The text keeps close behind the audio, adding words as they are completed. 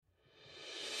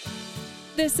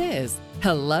This is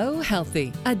Hello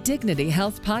Healthy, a Dignity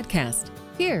Health podcast.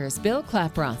 Here's Bill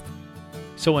Klaproth.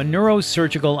 So a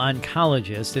neurosurgical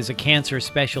oncologist is a cancer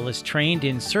specialist trained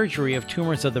in surgery of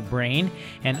tumors of the brain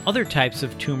and other types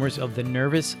of tumors of the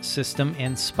nervous system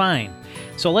and spine.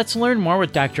 So let's learn more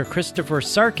with Dr. Christopher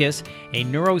Sarkis, a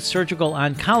neurosurgical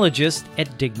oncologist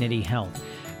at Dignity Health.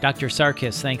 Dr.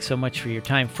 Sarkis, thanks so much for your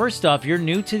time. First off, you're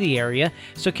new to the area,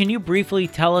 so can you briefly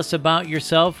tell us about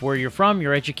yourself, where you're from,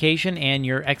 your education, and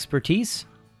your expertise?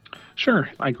 Sure.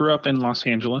 I grew up in Los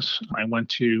Angeles. I went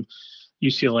to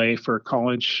UCLA for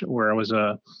college, where I was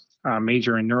a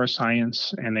major in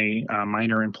neuroscience and a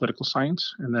minor in political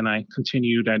science. And then I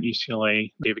continued at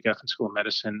UCLA, David Geffen School of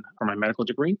Medicine for my medical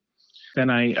degree. Then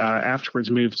I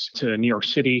afterwards moved to New York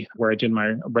City, where I did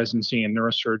my residency in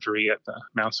neurosurgery at the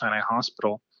Mount Sinai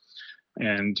Hospital.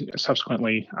 And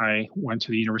subsequently, I went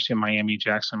to the University of Miami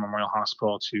Jackson Memorial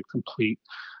Hospital to complete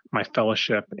my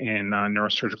fellowship in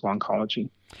neurosurgical oncology.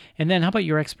 And then how about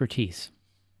your expertise?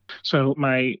 So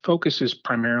my focus is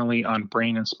primarily on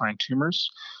brain and spine tumors.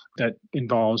 That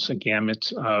involves a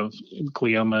gamut of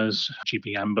gliomas,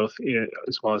 GBM, both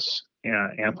as well as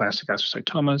anaplastic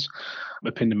astrocytomas,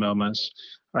 ependymomas,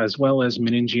 as well as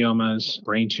meningiomas,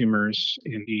 brain tumors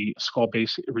in the skull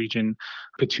base region,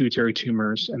 pituitary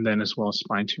tumors, and then as well as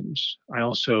spine tumors. I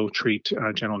also treat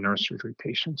general neurosurgery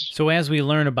patients. So as we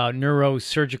learn about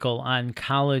neurosurgical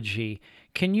oncology,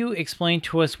 can you explain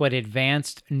to us what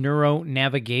advanced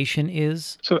neuronavigation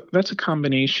is? So that's a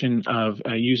combination of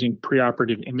using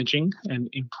preoperative imaging and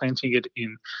implanting it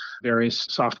in various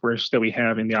softwares that we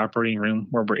have in the operating room,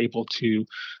 where we're able to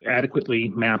adequately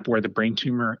map where the brain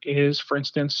tumor is, for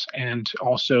instance, and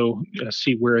also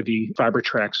see where the fiber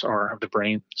tracts are of the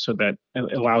brain, so that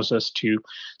it allows us to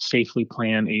safely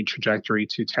plan a trajectory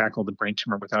to tackle the brain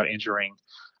tumor without injuring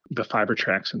the fiber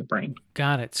tracts in the brain.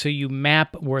 Got it. So you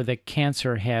map where the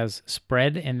cancer has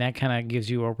spread, and that kind of gives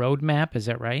you a roadmap. Is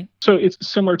that right? So it's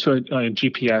similar to a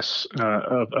GPS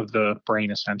of the brain,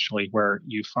 essentially, where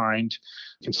you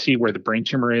can see where the brain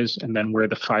tumor is, and then where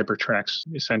the fiber tracts,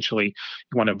 essentially,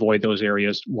 you want to avoid those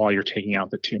areas while you're taking out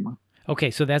the tumor.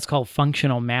 Okay, so that's called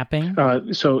functional mapping?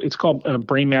 So it's called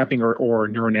brain mapping or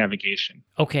neuronavigation.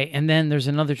 Okay, and then there's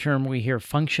another term we hear,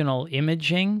 functional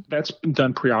imaging. That's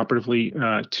done preoperatively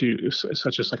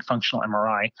such as like functional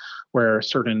MRI, where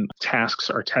certain tasks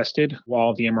are tested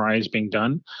while the MRI is being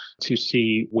done to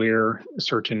see where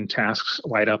certain tasks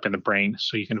light up in the brain,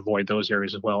 so you can avoid those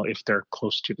areas as well if they're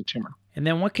close to the tumor. And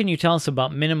then what can you tell us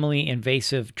about minimally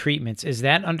invasive treatments? Is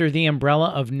that under the umbrella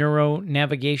of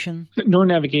neuronavigation?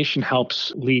 Neuronavigation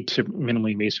helps lead to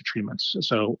minimally invasive treatments.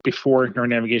 So before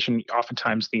neuronavigation,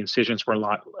 oftentimes the incisions were a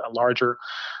lot larger.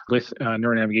 With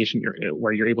neuronavigation,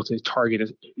 where you're able to target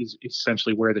is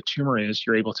essentially where the tumor is,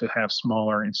 you're able to have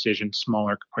smaller incisions,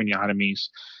 smaller craniotomies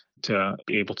to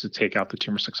be able to take out the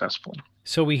tumor successfully.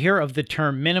 So we hear of the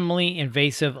term minimally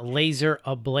invasive laser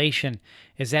ablation.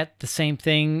 Is that the same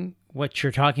thing, what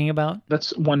you're talking about?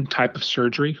 That's one type of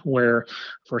surgery where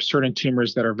for certain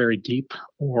tumors that are very deep,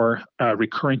 or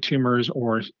recurrent tumors,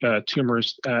 or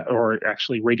tumors or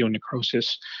actually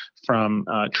radionecrosis from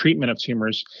treatment of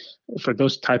tumors, for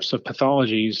those types of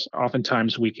pathologies,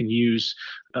 oftentimes we can use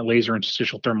a laser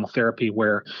interstitial thermal therapy,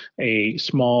 where a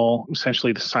small,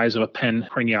 essentially the size of a pen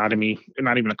craniotomy,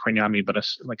 not even a craniotomy, but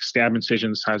like stab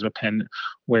incision the size of a pen,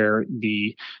 where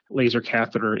the laser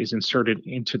catheter is inserted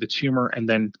into the tumor, and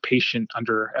then the patient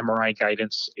under MRI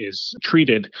guidance is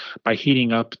treated by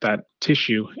heating up that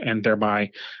tissue and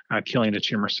thereby killing the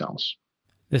tumor cells.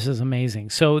 This is amazing.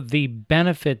 So the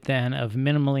benefit then of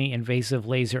minimally invasive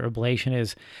laser ablation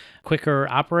is quicker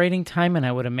operating time, and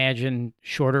I would imagine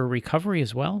shorter recovery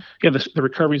as well? Yeah, the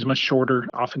recovery is much shorter.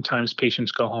 Oftentimes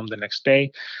patients go home the next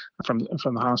day from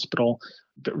the hospital.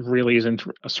 That really isn't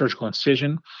a surgical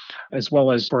incision, as well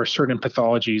as for certain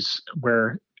pathologies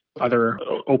where other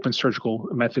open surgical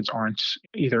methods aren't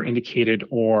either indicated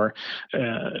or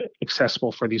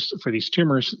accessible for these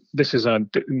tumors. This is a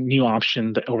new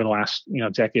option that over the last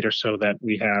decade or so that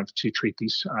we have to treat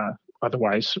these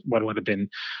otherwise what would have been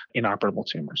inoperable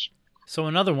tumors. So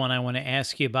another one I want to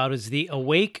ask you about is the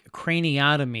awake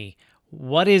craniotomy.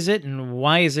 What is it and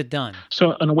why is it done?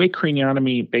 So an awake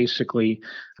craniotomy basically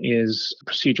is a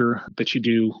procedure that you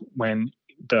do when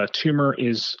the tumor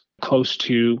is close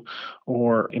to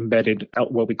or embedded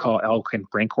what we call allocrine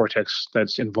brain cortex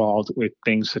that's involved with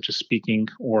things such as speaking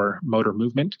or motor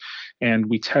movement. And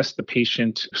we test the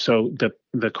patient. So the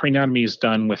craniotomy is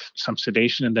done with some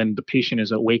sedation, and then the patient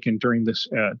is awakened during this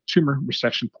tumor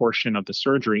resection portion of the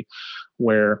surgery,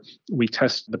 where we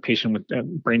test the patient with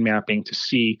brain mapping to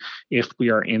see if we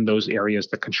are in those areas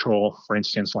that control, for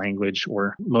instance, language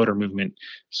or motor movement,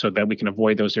 so that we can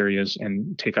avoid those areas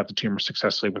and take out the tumor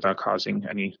successfully without causing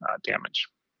any damage.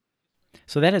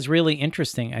 So that is really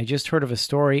interesting. I just heard of a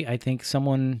story. I think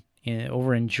someone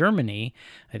over in Germany,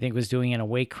 I think, was doing an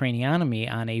awake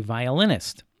craniotomy on a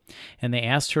violinist. And they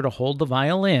asked her to hold the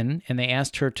violin, and they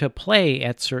asked her to play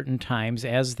at certain times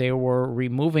as they were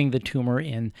removing the tumor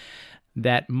in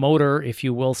that motor, if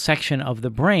you will, section of the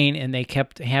brain, and they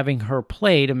kept having her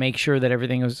play to make sure that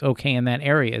everything was okay in that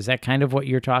area. Is that kind of what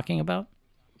you're talking about?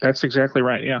 That's exactly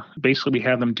right, yeah. Basically, we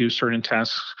have them do certain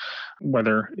tasks,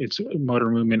 whether it's motor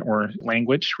movement or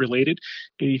language related.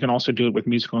 You can also do it with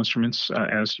musical instruments,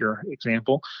 as your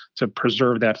example, to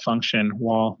preserve that function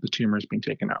while the tumor is being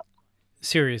taken out.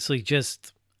 Seriously,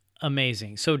 just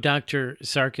amazing. So, Dr.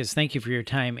 Sarkis, thank you for your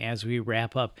time as we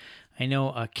wrap up. I know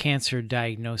a cancer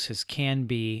diagnosis can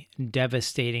be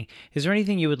devastating. Is there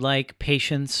anything you would like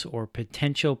patients or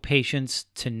potential patients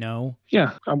to know?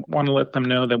 Yeah, I want to let them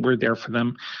know that we're there for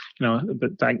them.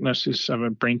 The diagnosis of a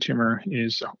brain tumor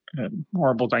is a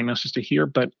horrible diagnosis to hear,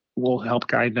 but we'll help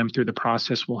guide them through the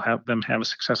process. We'll have them have a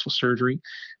successful surgery,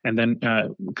 and then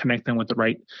connect them with the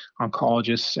right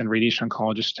oncologists and radiation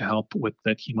oncologists to help with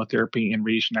the chemotherapy and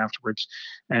radiation afterwards,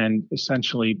 and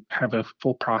essentially have a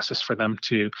full process for them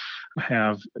to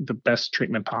have the best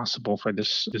treatment possible for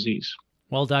this disease.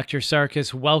 Well, Dr.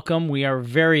 Sarkis, welcome. We are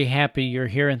very happy you're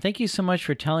here, and thank you so much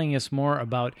for telling us more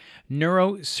about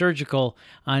neurosurgical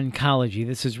oncology.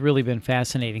 This has really been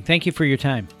fascinating. Thank you for your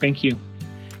time. Thank you.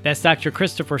 That's Dr.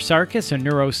 Christopher Sarkis, a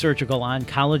neurosurgical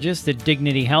oncologist at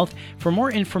Dignity Health. For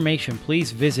more information,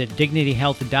 please visit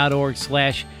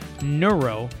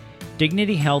dignityhealth.org/neuro,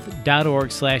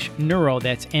 dignityhealth.org/neuro,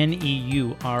 that's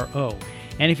NEURO.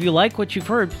 And if you like what you've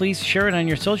heard, please share it on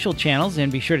your social channels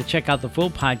and be sure to check out the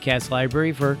full podcast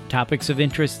library for topics of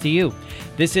interest to you.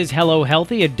 This is Hello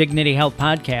Healthy, a Dignity Health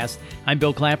podcast. I'm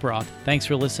Bill Klaproth. Thanks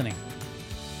for listening.